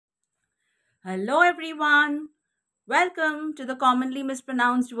Hello, everyone. Welcome to the Commonly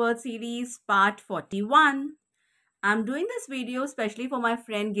Mispronounced Word Series, Part 41. I'm doing this video especially for my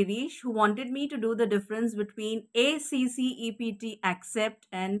friend Girish, who wanted me to do the difference between ACCEPT accept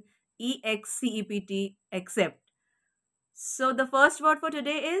and EXCEPT accept. So, the first word for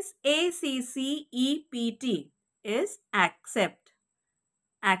today is ACCEPT, is accept.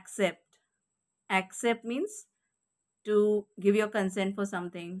 Accept. Accept means to give your consent for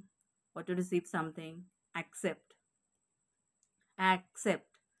something or to receive something. Accept. Accept.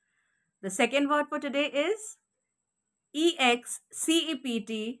 The second word for today is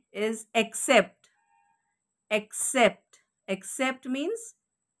EXCEPT, is accept. Accept. Accept means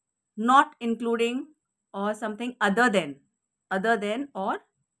not including or something other than or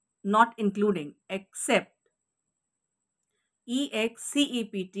not including. Accept.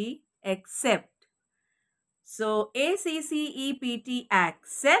 EXCEPT, accept. So ACCEPT,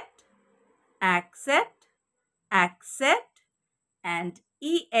 accept, accept, accept, and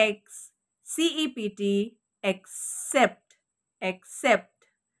EXCEPT, accept, accept,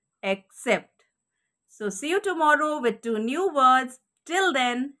 accept. So see you tomorrow with two new words. Till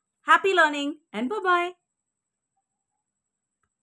then, happy learning and bye-bye.